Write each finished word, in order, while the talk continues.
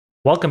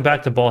Welcome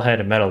back to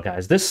BaldHeaded Metal,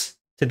 guys.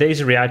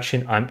 Today's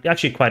reaction I'm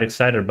actually quite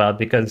excited about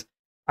because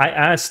I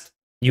asked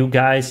you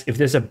guys if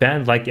there's a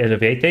band like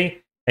Elevete,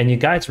 and you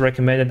guys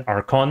recommended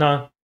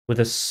ARKONA with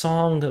a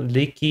song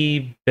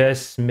Liki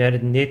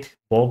Bessmertnykh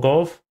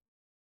Bogov.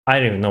 I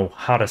don't even know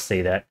how to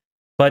say that.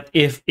 But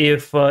if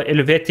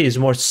Elevete is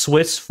more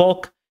Swiss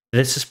folk,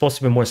 this is supposed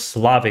to be more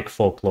Slavic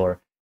folklore,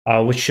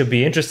 which should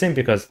be interesting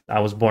because I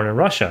was born in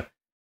Russia.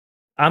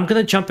 I'm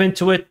gonna jump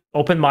into it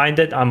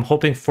open-minded. I'm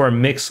hoping for a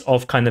mix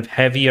of kind of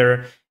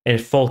heavier and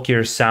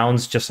folkier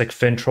sounds, just like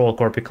Fintroll,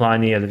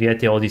 Korpiklani,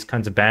 Elviete, all these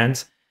kinds of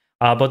bands.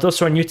 But those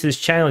who are new to this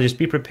channel, just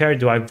be prepared.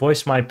 Do I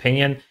voice my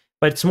opinion?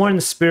 But it's more in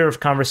the spirit of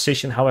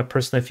conversation, how I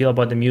personally feel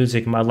about the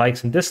music, my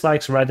likes and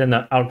dislikes, rather than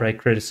an outright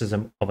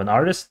criticism of an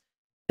artist.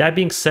 That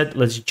being said,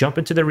 let's jump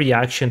into the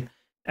reaction.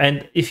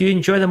 And if you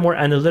enjoy the more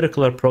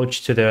analytical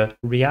approach to the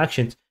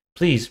reactions,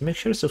 please make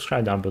sure to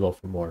subscribe down below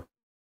for more.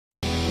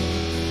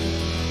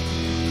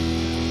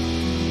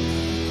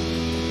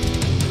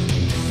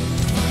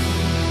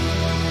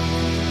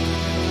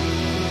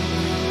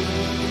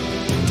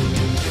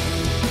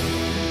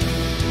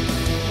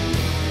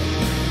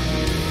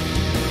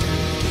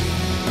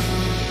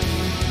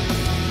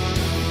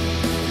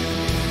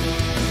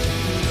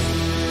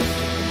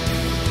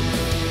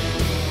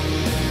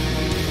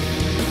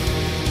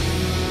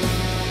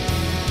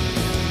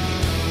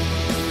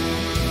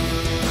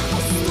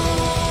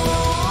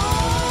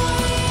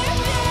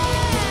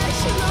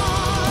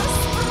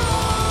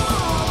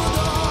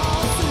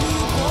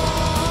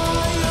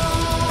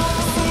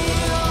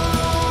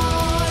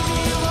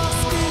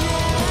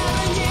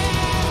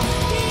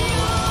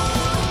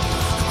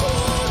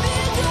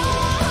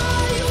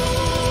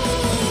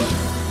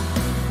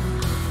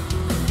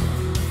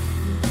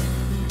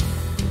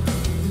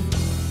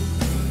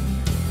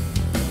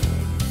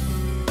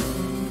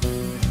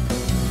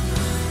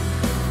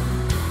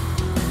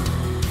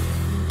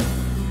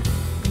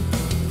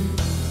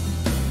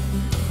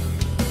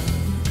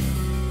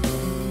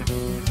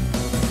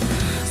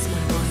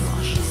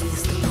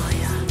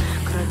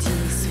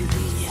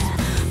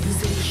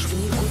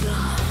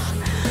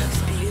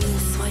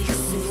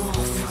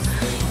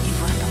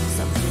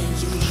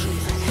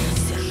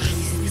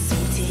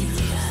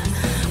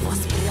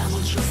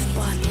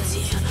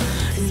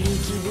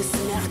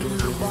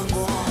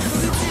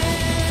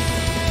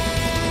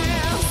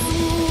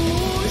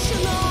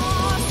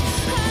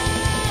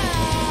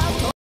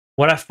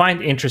 What I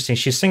find interesting,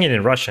 she's singing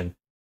in Russian.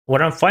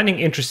 What I'm finding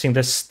interesting,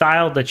 the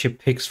style that she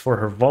picks for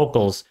her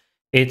vocals,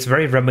 it's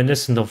very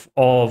reminiscent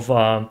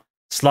of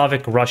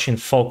Slavic Russian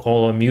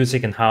folklore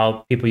music and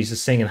how people used to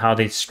sing and how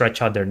they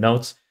stretch out their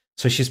notes.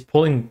 So she's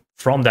pulling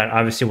from that,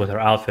 obviously, with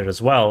her outfit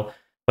as well.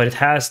 But it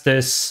has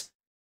this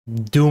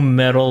doom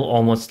metal,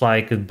 almost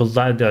like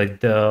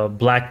the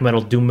black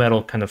metal, doom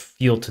metal kind of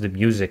feel to the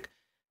music.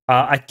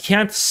 I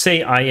can't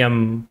say I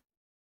am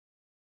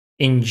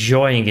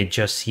enjoying it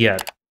just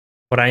yet,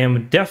 but I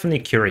am definitely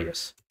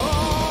curious.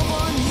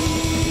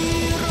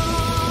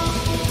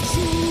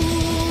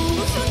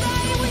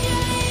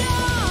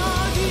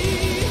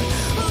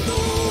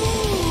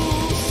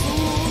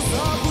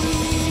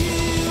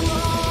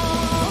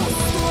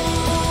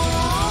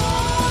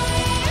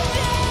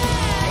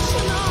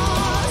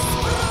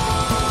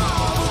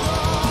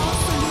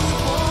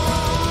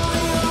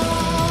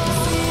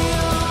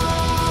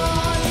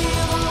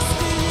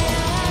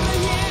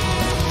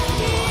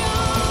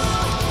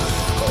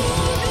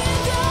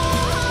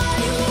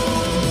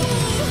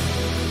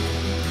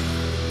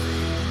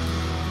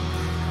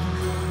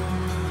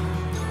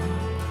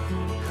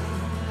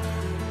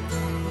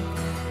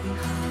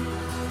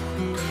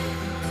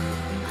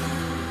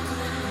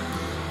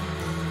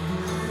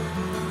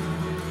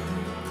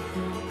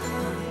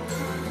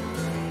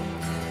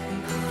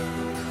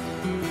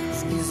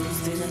 Снизу с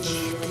ты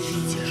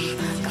видишь,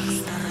 как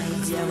старая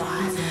дева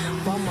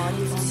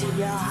поманит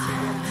тебя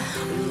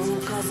на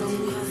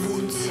указанный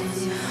путь.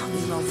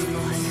 Но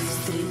вновь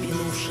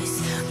встрепенувшись,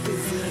 ты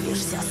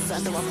вырвешься с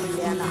этого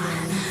плена,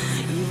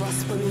 и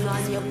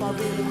воспоминания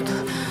подымут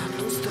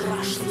ту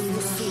страшную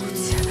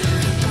суть,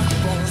 как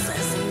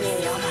ползая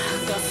змеем,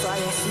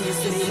 касаясь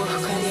незримых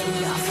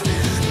кореньев,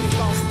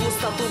 впал в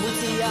пустоту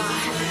бытия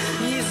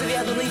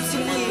неизведанной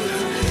тьмы.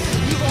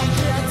 И вот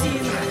ты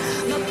один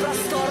над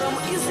простором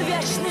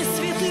извечной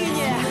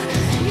святыни,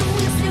 и в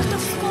мыслях ты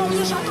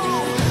вспомнишь о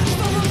том,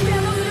 что был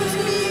предан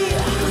людьми.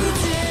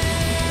 Где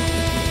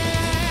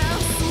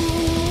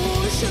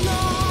сущность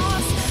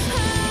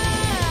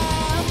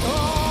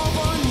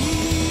этого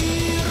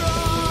мира?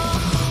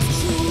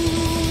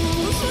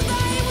 Чушь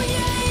дай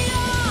мне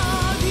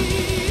яви,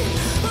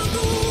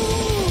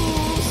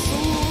 душу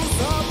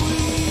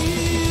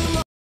забыла.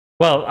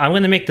 Well, I'm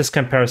going to make this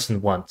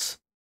comparison once.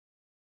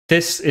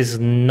 This is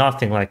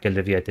nothing like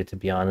Elviete, to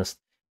be honest.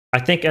 I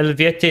think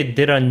Elviete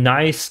did a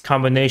nice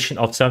combination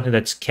of something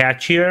that's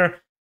catchier,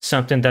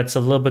 something that's a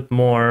little bit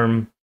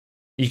more,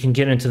 you can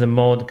get into the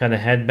mode, kind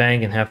of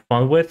headbang and have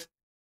fun with.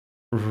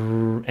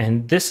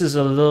 And this is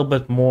a little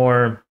bit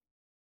more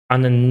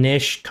on a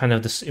niche, kind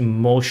of this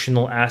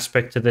emotional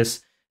aspect to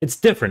this. it's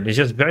different. It's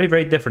just very,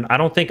 very different. I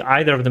don't think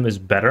either of them is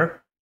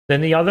better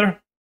than the other.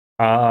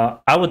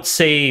 I would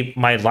say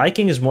my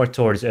liking is more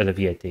towards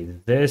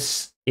Eleviete.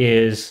 This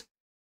is,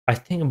 I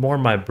think, more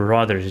my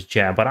brother's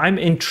jam, but I'm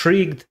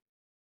intrigued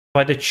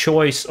by the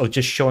choice of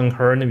just showing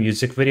her in the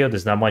music video.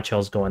 There's not much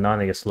else going on.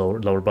 I guess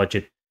lower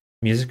budget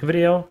music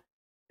video.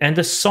 And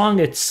the song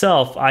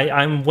itself,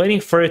 I'm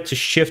waiting for it to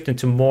shift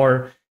into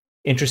more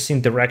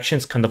interesting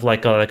directions, kind of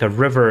like a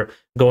river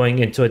going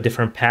into a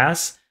different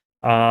pass.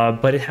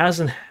 But it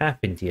hasn't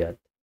happened yet.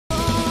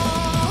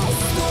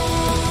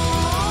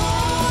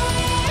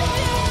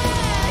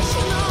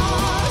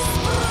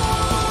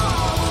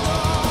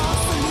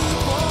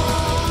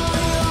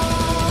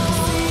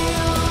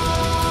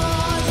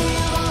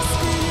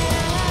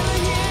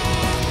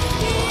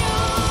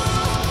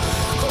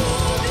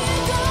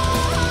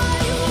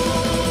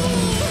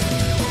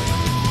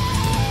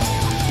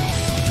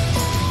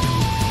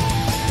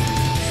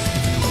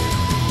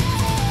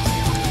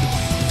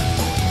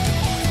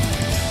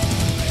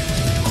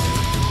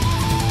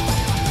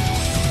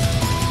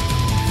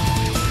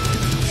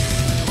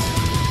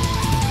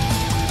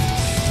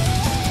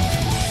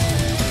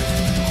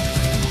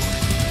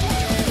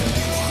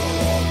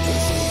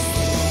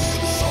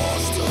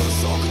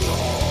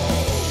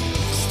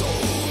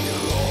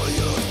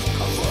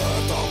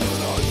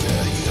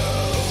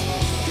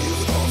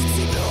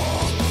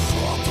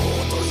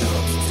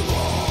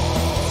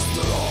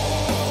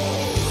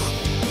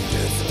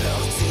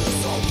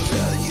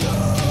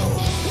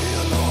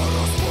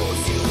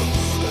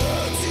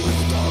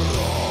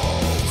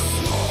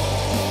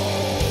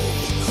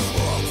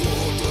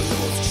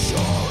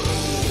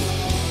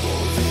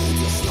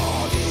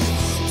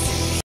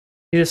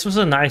 This was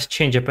a nice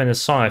change up in the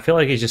song. I feel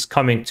like it's just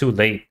coming too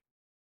late.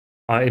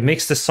 It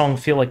makes the song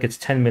feel like it's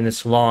 10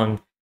 minutes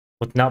long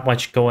with not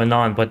much going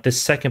on, but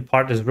this second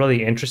part is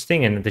really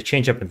interesting, and the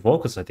change up in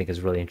vocals I think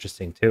is really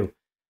interesting too.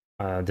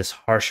 This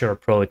harsher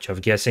approach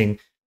of guessing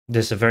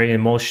there's a very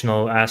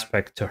emotional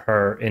aspect to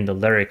her in the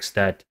lyrics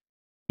that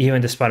even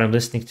despite I'm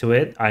listening to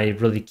it, I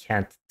really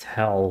can't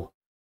tell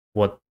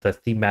what the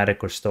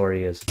thematic or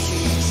story is.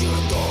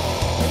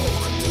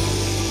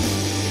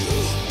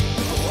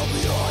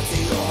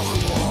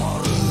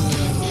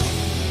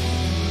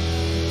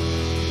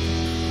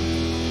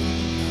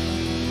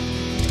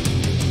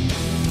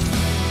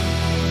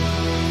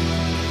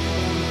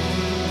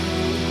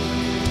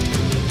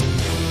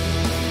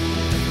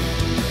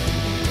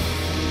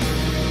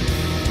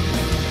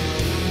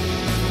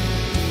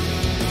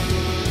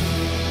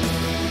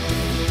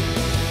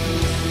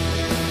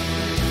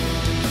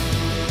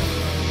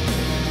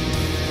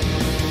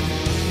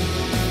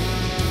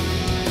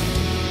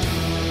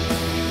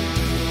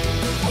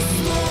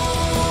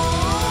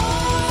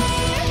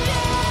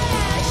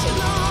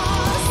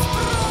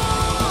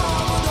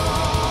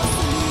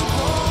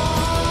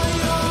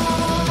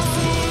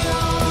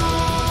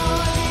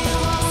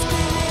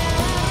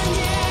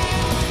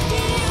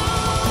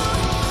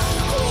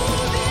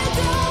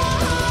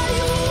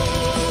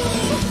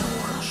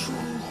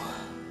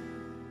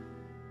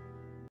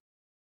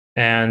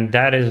 And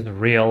that is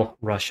real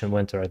Russian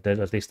winter.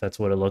 At least that's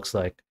what it looks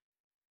like.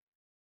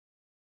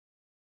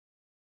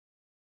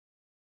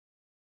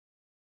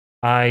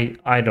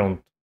 I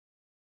don't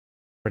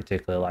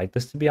particularly like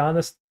this, to be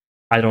honest.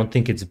 I don't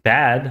think it's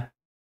bad.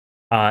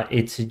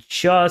 It's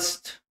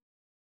just,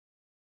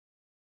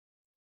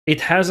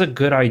 it has a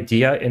good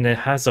idea and it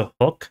has a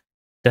hook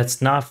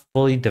that's not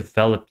fully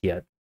developed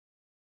yet.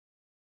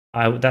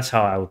 That's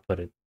how I would put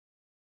it.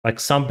 Like,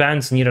 some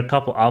bands need a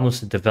couple albums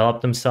to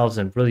develop themselves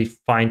and really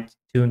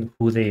fine-tune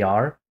who they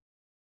are,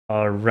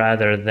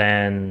 rather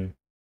than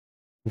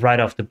right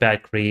off the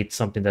bat create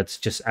something that's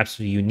just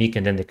absolutely unique,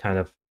 and then they kind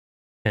of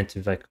tend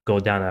to like go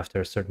down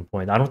after a certain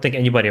point. I don't think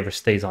anybody ever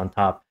stays on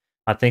top.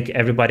 I think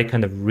everybody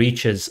kind of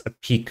reaches a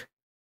peak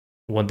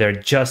when they're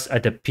just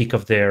at the peak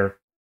of their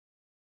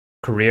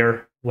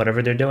career,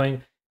 whatever they're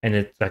doing. And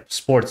it's like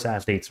sports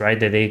athletes, right?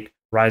 They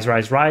rise,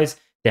 rise, rise.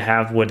 They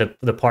have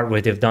the part where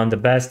they've done the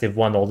best, they've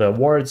won all the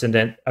awards, and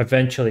then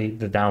eventually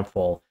the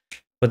downfall.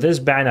 But this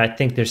band, I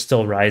think they're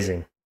still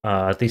rising,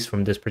 at least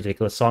from this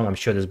particular song. I'm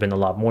sure there's been a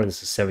lot more.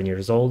 This is 7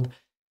 years old.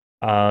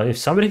 If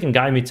somebody can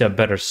guide me to a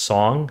better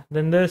song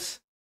than this,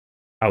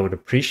 I would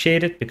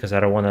appreciate it, because I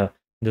don't want to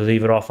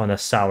leave it off on a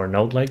sour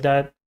note like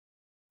that.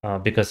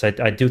 Because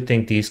I do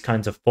think these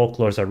kinds of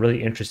folklores are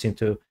really interesting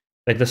too.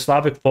 Like, the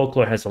Slavic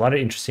folklore has a lot of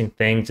interesting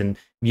things, and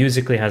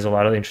musically has a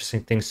lot of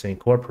interesting things to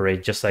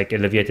incorporate, just like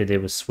Eleviete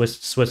did with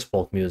Swiss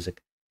folk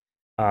music.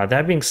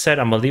 That being said,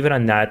 I'm going to leave it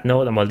on that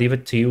note. I'm going to leave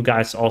it to you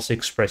guys to also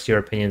express your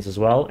opinions as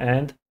well,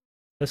 and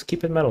let's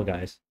keep it metal,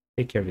 guys.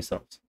 Take care of yourselves.